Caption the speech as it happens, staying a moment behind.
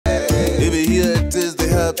Baby, here it is, they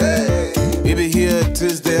happy. Baby, here it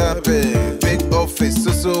is, they happy. Big office,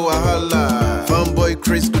 so wahala. Fanboy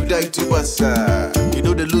Chris could die to wasa. You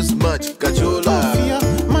know they lose much,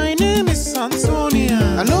 Gajola. My name is Antonia.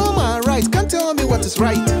 I know my rights, can't tell me what is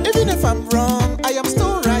right. Even if I'm wrong, I am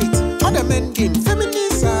still right. Other men game,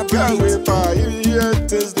 feminists are bright. Baby, here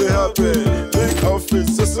it is, they happy. Big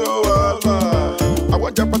office, so wahala. I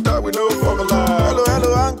want your pata with no formula. Hello,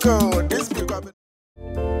 hello, uncle. This big rabbit.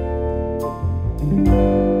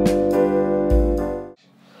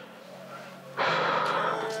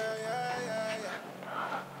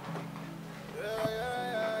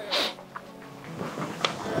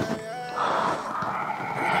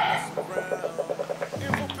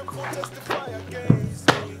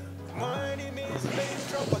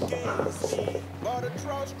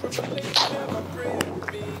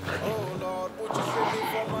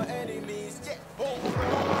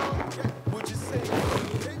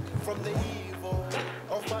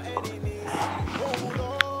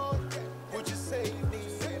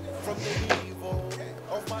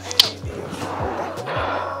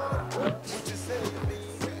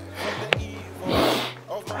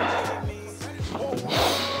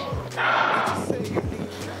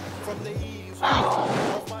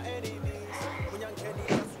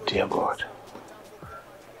 Dear God,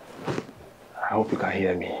 I hope you can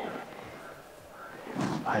hear me.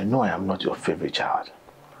 I know I am not your favorite child,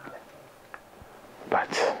 but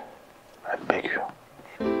I beg you,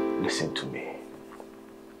 listen to me.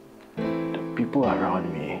 The people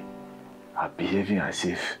around me are behaving as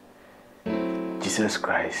if Jesus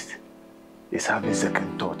Christ is having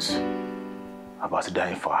second thoughts about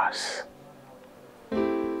dying for us.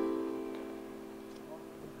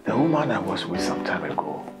 The woman I was with some time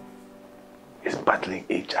ago is battling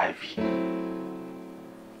HIV.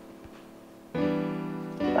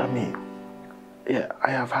 I mean, yeah,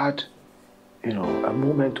 I have had, a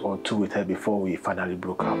moment or two with her before we finally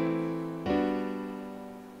broke up.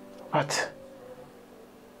 But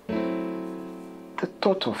the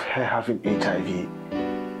thought of her having HIV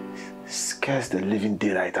scares the living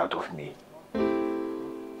daylight out of me.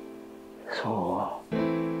 So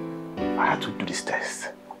I had to do this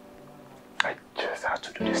test. I just had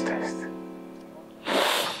to do this test.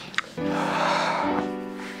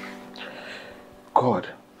 God.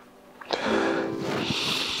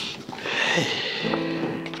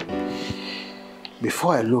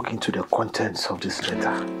 Before I look into the contents of this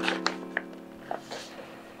letter,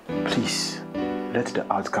 please let the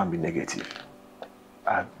outcome be negative.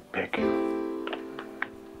 I beg you.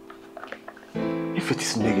 If it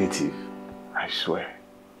is negative, I swear,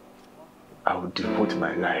 I will devote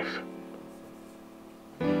my life.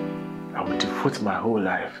 I will devote my whole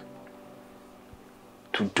life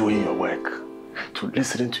to doing your work, to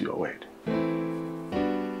listening to your word.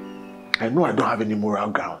 I know I don't have any moral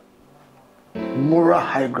ground, moral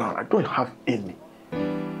high ground. I don't have any,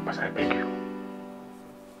 but I beg you.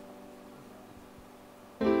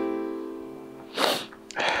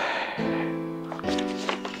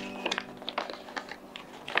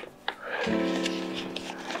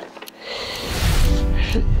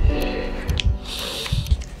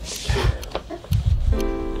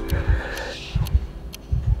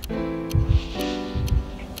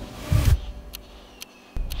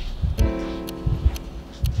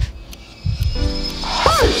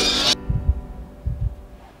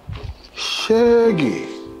 Shaggy,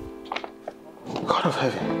 God of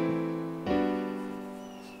heaven.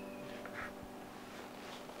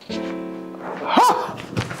 Ha!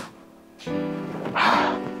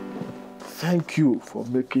 Thank you for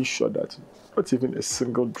making sure that not even a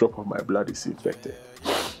single drop of my blood is infected.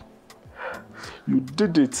 You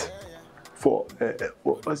did it for,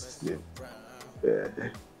 what's his name?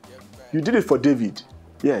 You did it for David,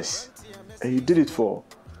 yes. And you did it for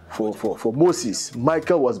Moses.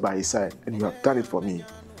 Michael was by his side, and you have done it for me.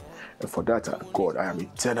 And for that, God, I am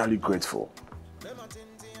eternally grateful.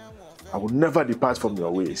 I will never depart from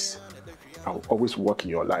your ways. I will always walk in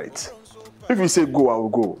your light. If you say go, I will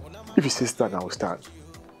go. If you say stand, I will stand.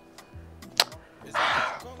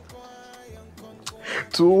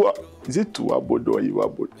 Is it Tuwabodo or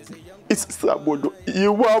Iwabodo? It's Sabodo.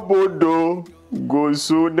 Iwabodo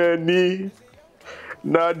Gosuneni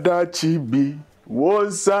Nadachibi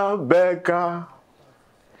Wonsabeka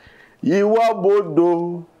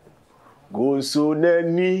Iwabodo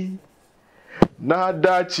Gosuneni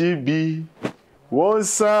Nadachibi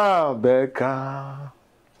Wonsabeka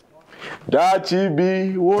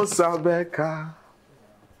Dachibi Wonsabeka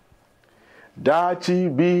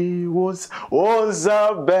Dachibi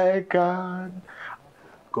Wonsabeka.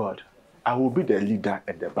 God, I will be the leader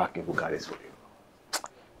and the backing vocalist for you.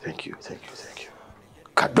 Thank you.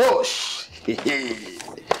 Kadosh!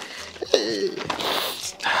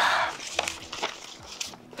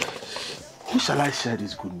 Who shall I share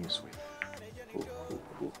this good news with?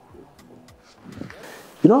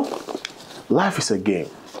 You know, life is a game.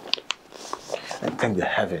 And thank the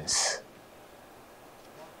heavens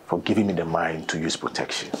for giving me the mind to use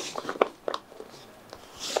protection.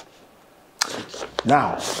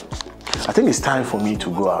 Now, I think it's time for me to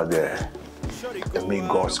go out there and make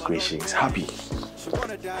God's creations happy.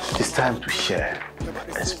 It's time to share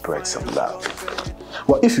and spread some love.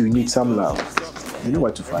 Well, if you need some love, you know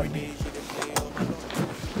where to find me.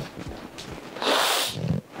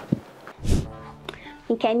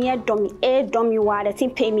 Can you dummy water to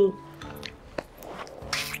pay me?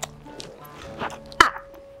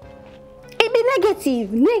 It be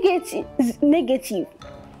negative.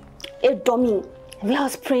 A dummy. We are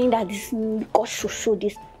praying that this God should show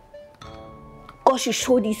this. God should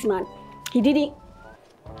show this man. He didn't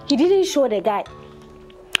show the guy.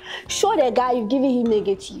 Show the guy, you've given him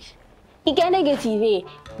negative. He get negative, eh?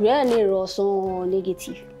 Really also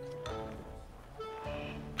negative.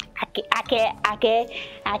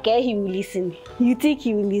 Okay, he will listen. You think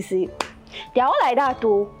he will listen? They are all like that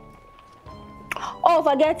too. Oh,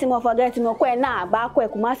 forget him.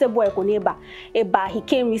 He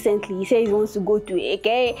came recently. He says he wants to go to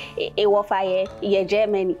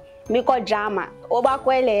Germany.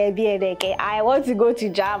 I want to go to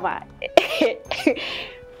Jama.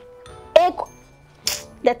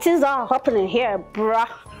 The things that are happening here, bruh,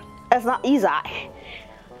 it's not easy.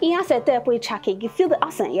 You feel the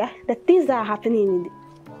accent, yeah? The things that are happening.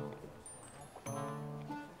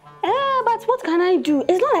 But what can I do?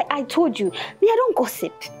 It's not like I told you. Me, I don't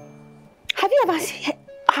gossip.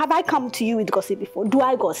 Have I come to you with gossip before? Do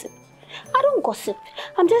I gossip? I don't gossip.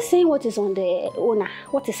 I'm just saying what is on the owner,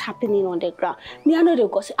 what is happening on the ground. Me, I know they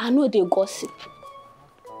gossip. I know they gossip.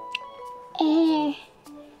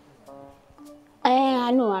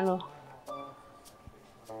 I know.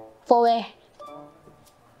 For where?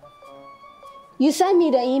 You sent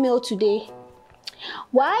me the email today.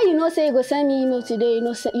 Why you not say you go send me email today? You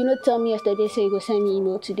know tell me yesterday say you go send me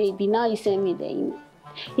email today. But now you send me the email.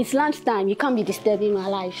 It's lunchtime. You can't be disturbing my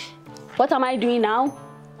life. What am I doing now?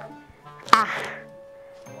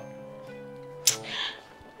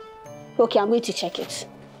 Okay, I'm going to check it.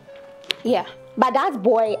 Yeah. But that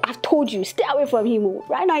boy, I've told you, stay away from him.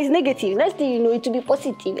 Right now, he's negative. Next thing you know, it will be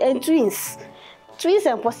positive. And twins. Twins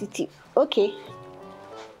and positive. Okay.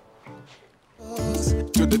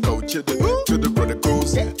 To the couch, to the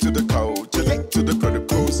protocols, to the couch, to the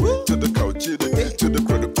protocols, to the couch, to the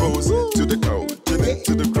protocols, to the couch,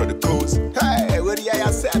 to the protocols. Hey, where do you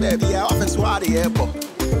say that? The office, what the airport?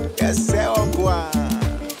 Yes, sir,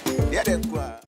 yeah,